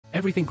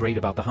Everything great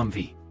about the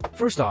HUMVEE.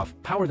 First off,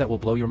 power that will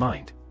blow your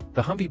mind.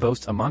 The HUMVEE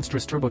boasts a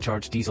monstrous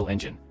turbocharged diesel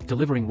engine,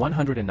 delivering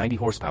 190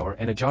 horsepower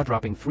and a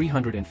jaw-dropping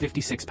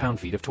 356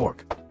 pound-feet of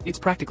torque. It's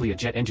practically a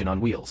jet engine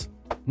on wheels.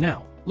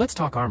 Now, let's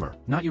talk armor,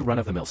 not your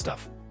run-of-the-mill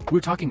stuff.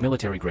 We're talking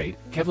military-grade,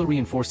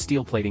 Kevlar-reinforced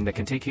steel plating that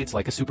can take hits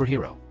like a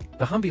superhero.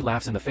 The HUMVEE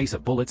laughs in the face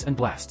of bullets and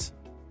blasts.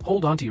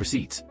 Hold on to your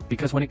seats,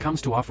 because when it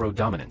comes to off-road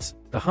dominance,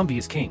 the HUMVEE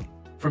is king.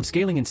 From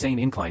scaling insane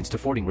inclines to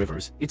fording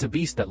rivers, it's a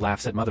beast that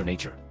laughs at Mother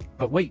Nature.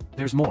 But wait,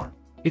 there's more.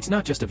 It's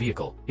not just a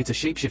vehicle, it's a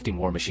shape-shifting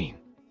war machine.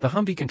 The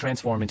HUMVEE can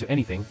transform into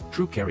anything,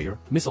 troop carrier,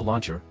 missile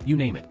launcher, you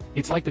name it.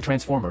 It's like the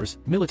Transformers,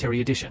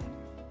 Military Edition.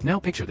 Now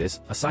picture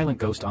this, a silent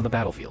ghost on the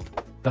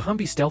battlefield. The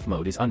HUMVEE stealth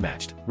mode is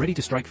unmatched, ready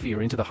to strike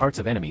fear into the hearts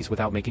of enemies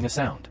without making a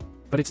sound.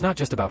 But it's not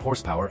just about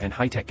horsepower and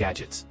high-tech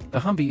gadgets. The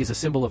HUMVEE is a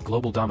symbol of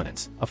global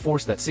dominance, a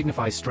force that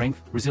signifies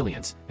strength,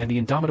 resilience, and the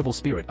indomitable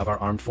spirit of our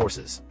armed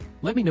forces.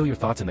 Let me know your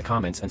thoughts in the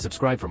comments and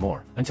subscribe for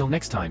more. Until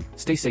next time,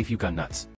 stay safe you gun nuts.